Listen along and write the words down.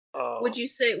Would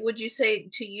you say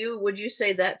to you, would you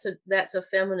say that's a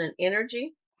feminine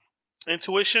energy?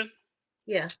 Intuition.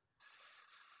 Yeah.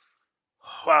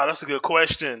 Wow, that's a good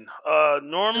question. I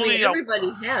mean, Normally,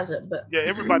 everybody has it, but yeah,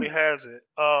 everybody has it.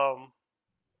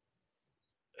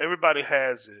 Everybody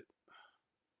has it.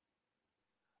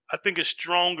 I think it's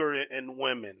stronger in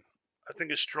women. I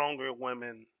think it's stronger in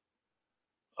women.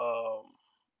 Um,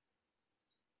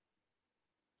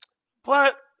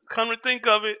 but come to think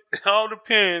of it, it all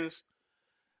depends.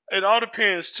 It all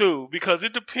depends too, because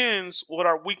it depends what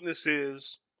our weakness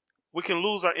is. We can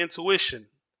lose our intuition.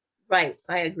 right,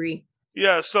 I agree.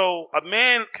 Yeah, so a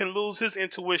man can lose his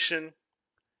intuition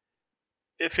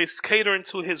if it's catering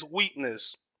to his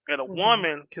weakness, and a Hmm.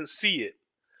 woman can see it.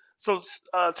 So,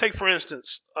 take for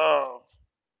instance, um,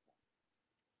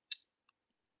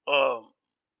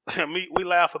 we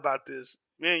laugh about this.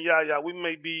 Me and Yaya, we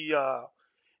may be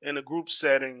in a group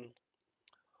setting,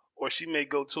 or she may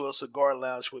go to a cigar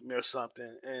lounge with me or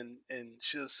something, and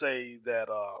she'll say that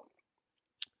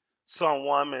some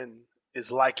woman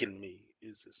is liking me,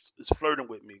 is flirting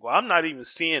with me. Well, I'm not even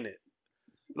seeing it.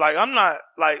 Like I'm not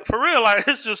like for real. Like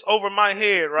it's just over my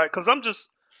head, right? Because I'm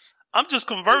just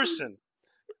conversing,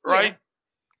 right?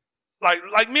 Yeah,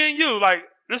 Like me and you, like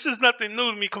this is nothing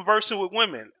new to me conversing with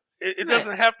women. It right,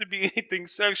 doesn't have to be anything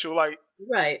sexual, like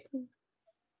right,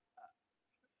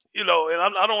 And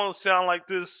I don't want to sound like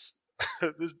this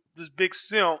this big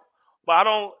simp, but I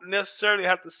don't necessarily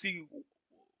have to see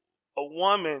a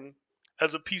woman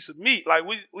as a piece of meat. Like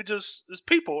we just as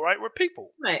people, right? We're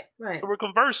people, right, so right. we're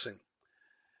conversing,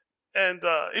 and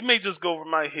it may just go over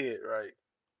my head, right?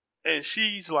 And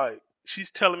she's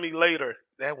telling me later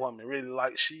that woman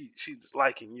really she's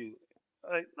liking you.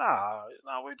 Like nah,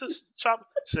 we're just shopping.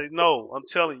 She say no, I'm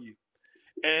telling you.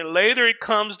 And later it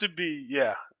comes to be,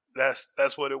 yeah,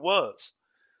 that's what it was.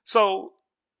 So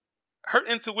her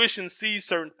intuition sees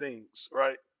certain things,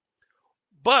 right?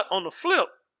 But on the flip,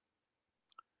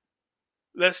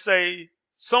 let's say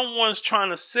someone's trying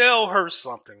to sell her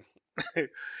something.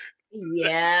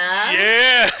 Yeah.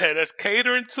 Yeah, that's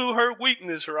catering to her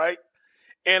weakness, right?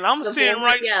 And I'm seeing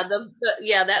right, Yeah,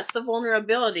 yeah, that's the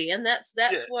vulnerability. And yeah,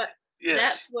 that's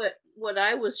yes, what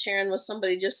I was sharing with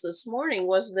somebody just this morning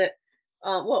was that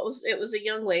what was it was a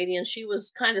young lady, and she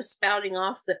was kind of spouting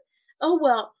off that, oh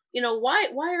well, why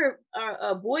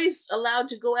are boys allowed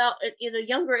to go out at a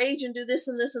younger age and do this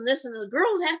and this and this, and the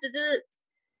girls have to do it.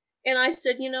 And I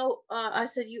said, I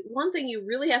said, you one thing you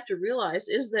really have to realize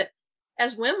is that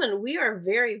as women, we are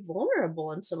very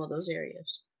vulnerable in some of those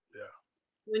areas. yeah,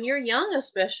 When you're young,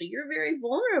 especially, you're very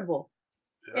vulnerable.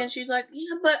 yeah, And she's like,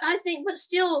 yeah, but I think, but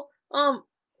still,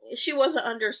 she wasn't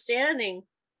understanding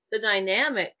the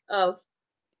dynamic of,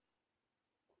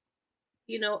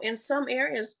 in some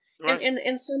areas, right,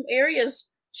 in some areas,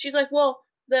 she's like, well,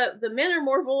 the men are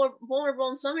more vulnerable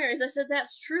in some areas. I said,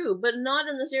 that's true, but not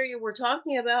in this area we're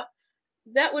talking about.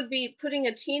 That would be putting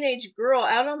a teenage girl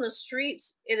out on the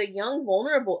streets at a young,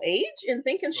 vulnerable age and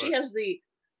thinking she right, has the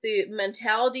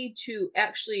mentality to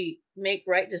actually make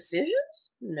right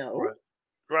decisions. No, right,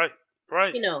 right,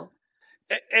 right, you know.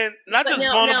 and not But just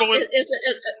now vulnerable,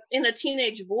 in a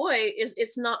teenage boy is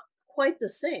it's not quite the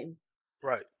same.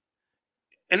 right,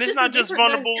 and It's it's just a not just different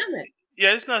vulnerable. dynamic.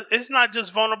 Yeah, it's not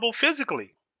just vulnerable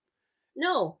physically.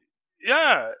 No,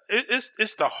 Yeah,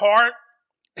 it's the heart.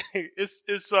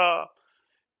 It's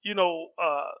you know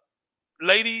uh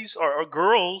ladies or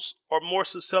girls are more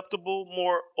susceptible,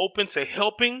 more open to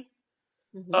helping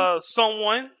hmm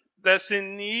someone that's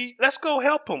in need. Let's go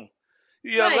help him.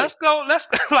 Yeah, let's right, go. Let's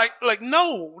like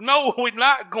no, we're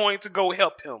not going to go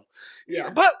help him. Yeah,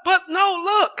 yeah. but no,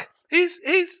 look, he's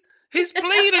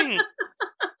bleeding.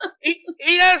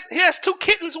 He has two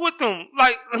kittens with him.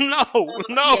 Like no,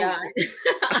 Yeah, no,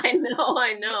 I know,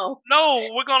 I know. no.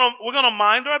 We're gonna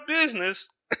mind our business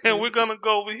and we're Mhm. gonna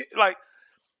go over here. Like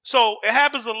so, it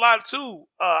happens a lot too.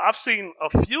 I've seen a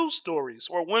few stories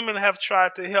where women have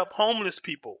tried to help homeless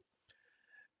people,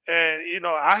 and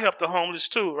I help the homeless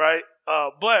too, right?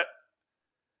 But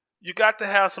you got to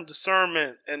have some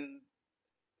discernment, and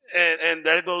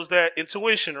there goes that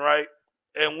intuition, right?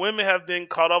 And women have been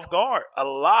caught off guard a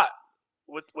lot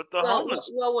with the homeless.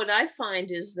 Well, what I find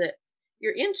is that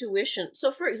your intuition.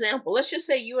 So, for example, let's just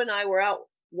say you and I were out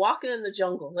walking in the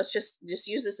jungle. Let's just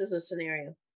use this as a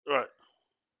scenario. Right.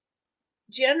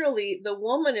 Generally, the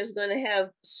woman is going to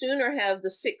have sooner have the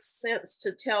sixth sense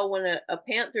to tell when a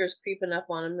panther is creeping up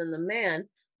on him than the man, Mm,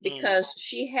 because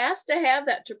she has to have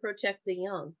that to protect the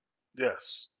young.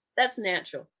 yes, That's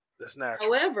natural. that's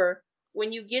natural. However,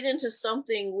 when you get into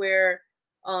something where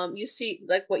you see,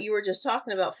 like what you were just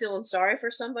talking about, feeling sorry for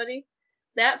somebody,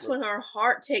 that's when our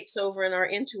heart takes over and our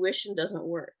intuition doesn't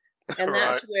work. And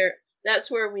Right.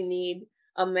 that's where we need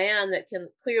a man that can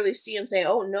clearly see and say,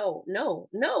 "Oh no, no,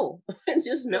 no."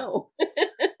 Just Yeah. no.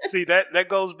 See, that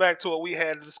goes back to what we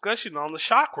had a discussion on the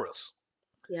chakras.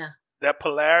 Yeah. That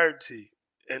polarity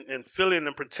and feeling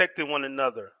and protecting one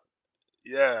another.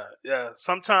 Yeah, yeah.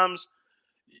 Sometimes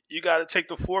you got to take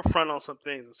the forefront on some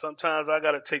things, and sometimes I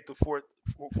got to take the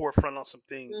forefront on some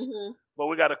things. Mhm. But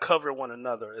we got to cover one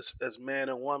another as man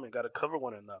and woman. Got to cover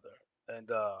one another, and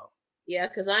Yeah,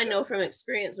 because I yeah, know from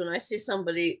experience when I see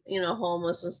somebody,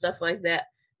 homeless and stuff like that,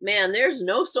 man, there's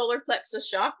no solar plexus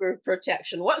chakra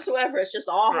protection whatsoever. It's just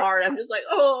all right, hard. I'm just like,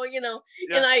 oh, yeah,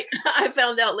 and I I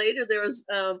found out later there was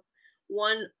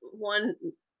one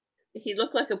he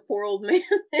looked like a poor old man,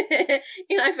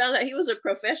 and I found out he was a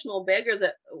professional beggar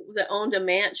that owned a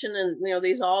mansion and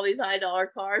these all these high-dollar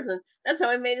cars, and that's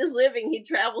how he made his living. He'd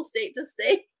travel state to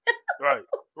state. right,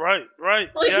 right,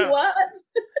 Like yeah. what?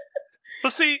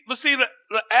 But see,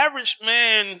 the average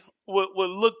man would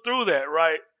look through that,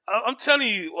 right? I'm telling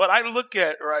you what I look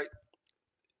at, right?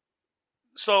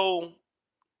 So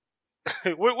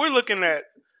we're looking at,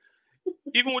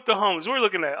 even with the homeless, we're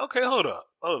looking at, okay, hold up.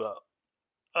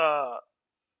 Uh,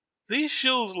 these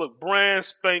shoes look brand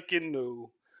spanking new,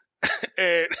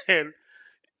 and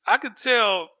I could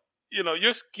tell,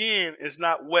 your skin is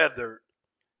not weathered.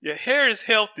 Your hair is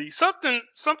healthy. Something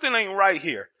ain't right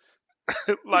here.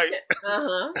 Like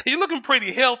Uh-huh. you're looking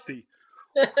pretty healthy.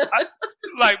 I,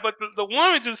 but the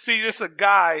woman just see it's a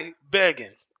guy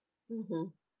begging. Hmm.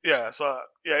 Yeah, so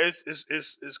yeah,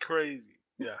 it's crazy.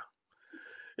 Yeah,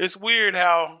 it's weird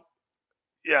how,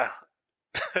 yeah,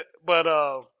 but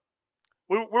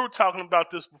we were talking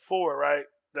about this before, right?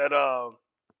 That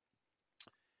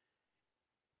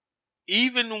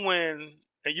even when,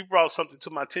 and you brought something to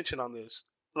my attention on this,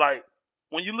 like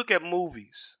when you look at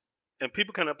movies, and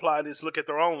people can apply this, look at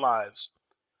their own lives,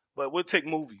 but we'll take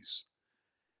movies.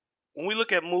 When we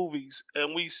look at movies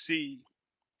and we see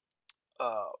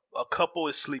a couple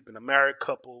is sleeping, a married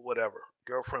couple, whatever,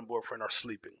 girlfriend, boyfriend are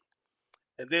sleeping.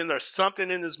 And then there's something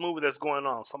in this movie that's going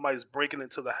on. Somebody's breaking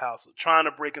into the house, trying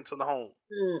to break into the home.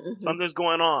 Mm-hmm. Something's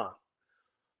going on.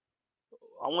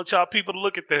 I want y'all people to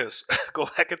look at this. Go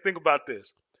back and think about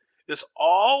this. It's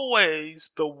always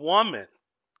the woman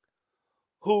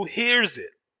who hears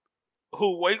it,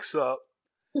 who wakes up,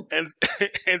 and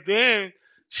and then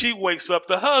she wakes up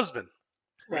the husband.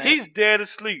 Right. He's dead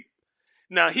asleep.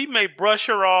 Now he may brush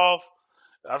her off.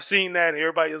 I've seen that, and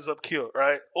everybody ends up killed,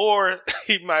 right? Or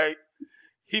he might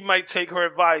take her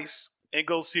advice and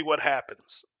go see what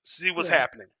happens, see what's Yeah.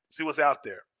 happening, see what's out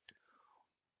there.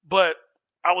 But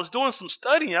I was doing some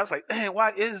studying. I was like, man,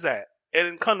 why is that? And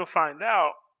then come to find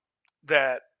out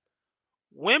that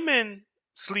women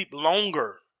sleep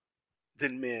longer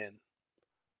than men,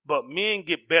 but men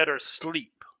get better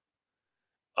sleep.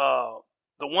 Uh,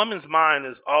 the woman's mind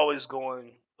is always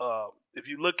going. If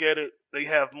you look at it, they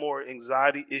have more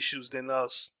anxiety issues than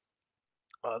us,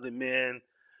 than men.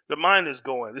 The mind is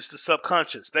going. It's the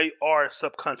subconscious. They are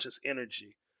subconscious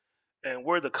energy, and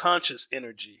we're the conscious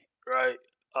energy, right?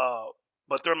 Uh,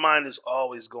 but their mind is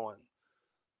always going.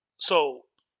 So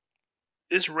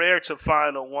it's rare to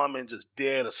find a woman just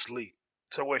dead asleep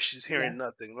to where she's Yeah. hearing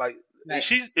nothing. Like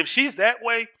if Right. she's that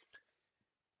way,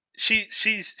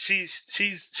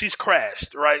 she's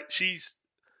crashed, right? She's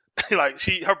like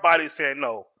her body's saying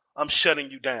no, I'm shutting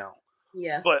you down.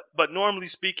 Yeah. But normally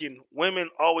speaking, women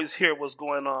always hear what's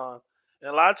going on,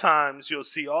 and a lot of times you'll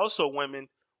see also women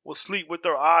will sleep with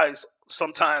their eyes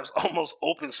sometimes almost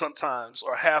open, sometimes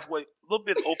or halfway, a little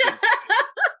bit open.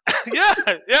 Yeah,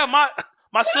 yeah.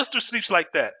 My sister sleeps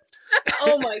like that.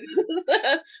 Oh my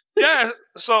goodness. Yeah.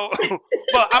 So,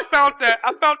 but I found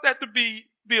that to be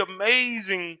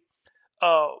amazing.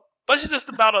 Uh, but it's just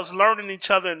about us learning each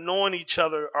other and knowing each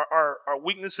other, our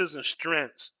weaknesses and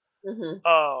strengths. Hmm.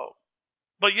 Uh,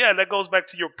 but yeah, that goes back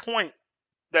to your point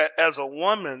that as a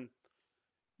woman,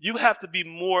 you have to be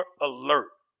more alert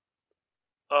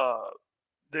uh,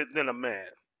 than a man.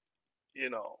 You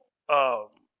know, um,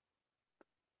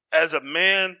 as a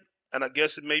man, and I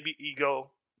guess it may be ego,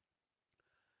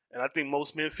 and I think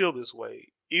most men feel this way.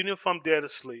 Even if I'm dead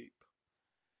asleep,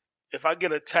 if I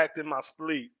get attacked in my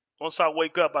sleep, once I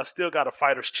wake up, I still got a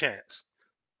fighter's chance.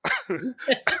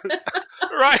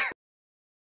 Right?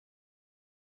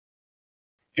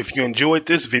 If you enjoyed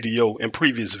this video and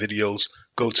previous videos,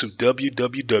 go to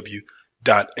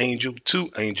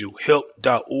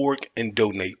www.angel2angelhelp.org and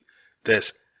donate.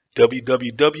 That's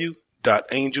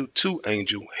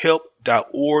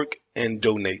www.angel2angelhelp.org and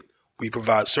donate. We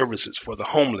provide services for the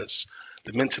homeless,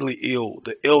 the mentally ill,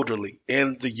 the elderly,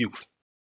 and the youth.